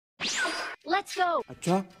Let's go.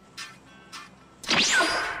 अच्छा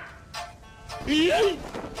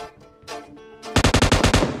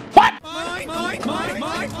What?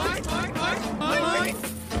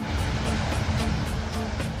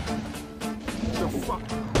 The fuck?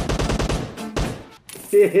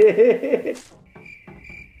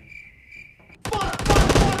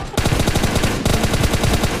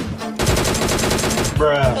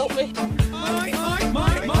 Bruh. Help me.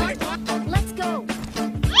 Let's go.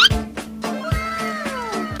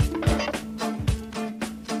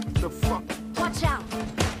 The fuck? Watch out.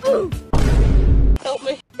 Help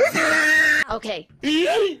me. Okay.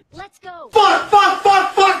 Let's go. Fuck!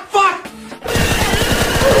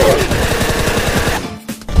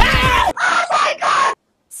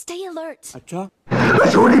 Stay alert. अच्छा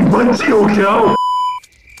छोटी बच्ची हो क्या?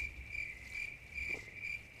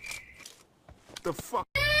 The fuck?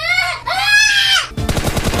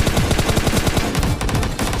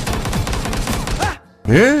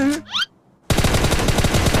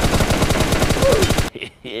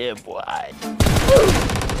 Yeah, boy.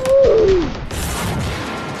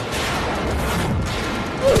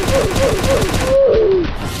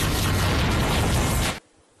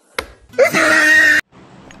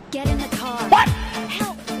 Get in the car. What?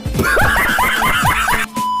 Help.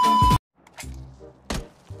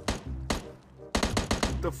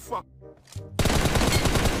 The fuck?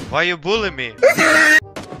 Why you bully me?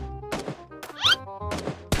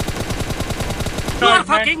 You are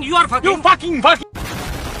fucking. You fucking.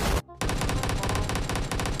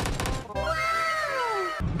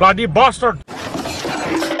 Bloody bastard.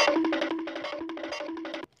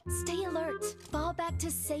 Stay alert. Fall back to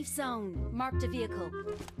safe zone. Marked a vehicle.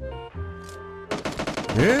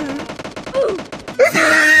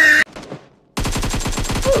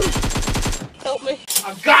 Help me.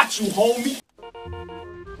 I got you, homie.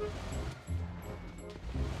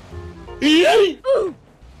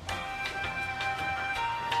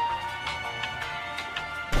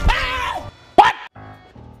 What?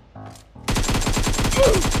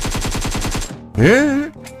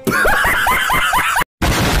 I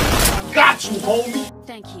got you, homie.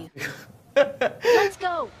 Thank you. Let's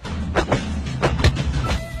go.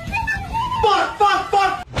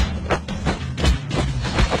 Fuck!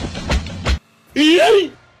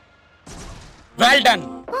 Well done.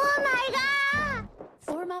 Oh my god.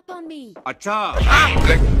 Form up on me. अच्छा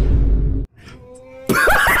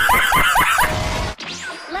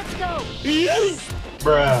Let's go.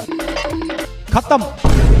 Bruh. खत्म.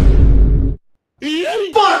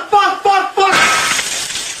 Fuck!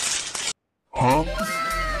 Huh?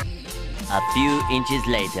 A few inches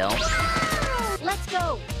later. Let's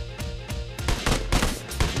go.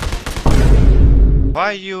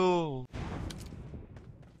 Why you?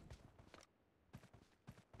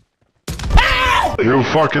 You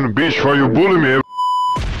fucking bitch, why you bully me?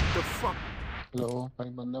 The fuck? Hello भाई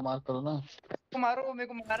बंदे मार करो ना मारो मेरे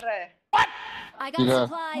को मार रहा है I got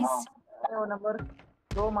supplies. वो नंबर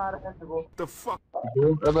 2 मार रहा है मेरे को The fuck?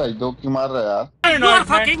 अरे भाई दो की मार रहा है यार You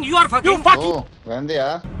are fucking. ओ रहने दे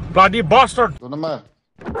यार Bloody bastard. 2 नंबर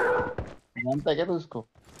जानता है क्या तू इसको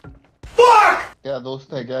क्या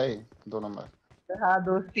दोस्त है क्या ये 2 नंबर हाँ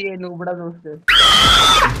दोस्ती है नूबड़ा दोस्त है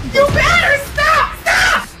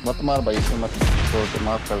मत मार भाई इसे मत छोड़ के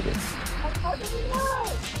माफ कर दे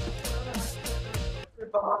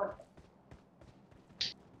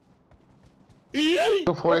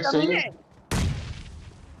तो 4x चाहिए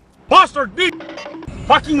Bastard. Bitch.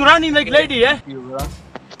 Fucking running like lady, eh?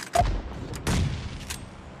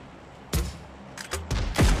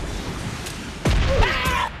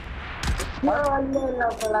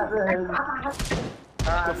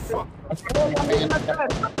 The fuck?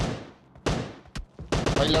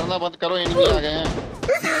 भाई लड़ना बंद करो एनिमी आ गए हैं